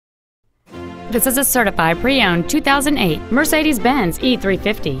This is a certified pre-owned 2008 Mercedes-Benz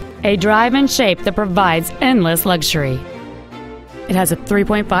E350, a drive and shape that provides endless luxury. It has a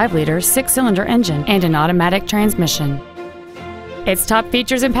 3.5-liter six-cylinder engine and an automatic transmission. Its top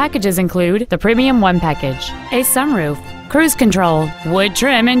features and packages include the Premium One package, a sunroof, cruise control, wood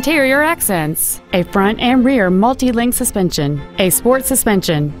trim interior accents, a front and rear multi-link suspension, a sport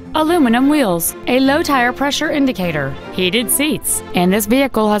suspension, aluminum wheels, a low tire pressure indicator, heated seats, and this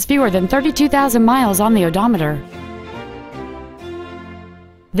vehicle has fewer than 32,000 miles on the odometer.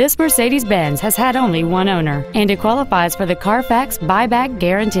 This Mercedes-Benz has had only one owner, and it qualifies for the Carfax buyback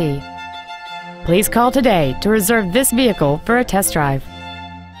guarantee. Please call today to reserve this vehicle for a test drive.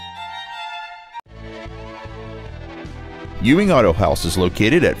 EwingAutohaus is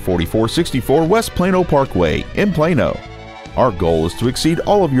located at 4464 West Plano Parkway in Plano. Our goal is to exceed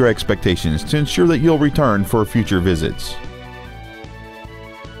all of your expectations to ensure that you'll return for future visits.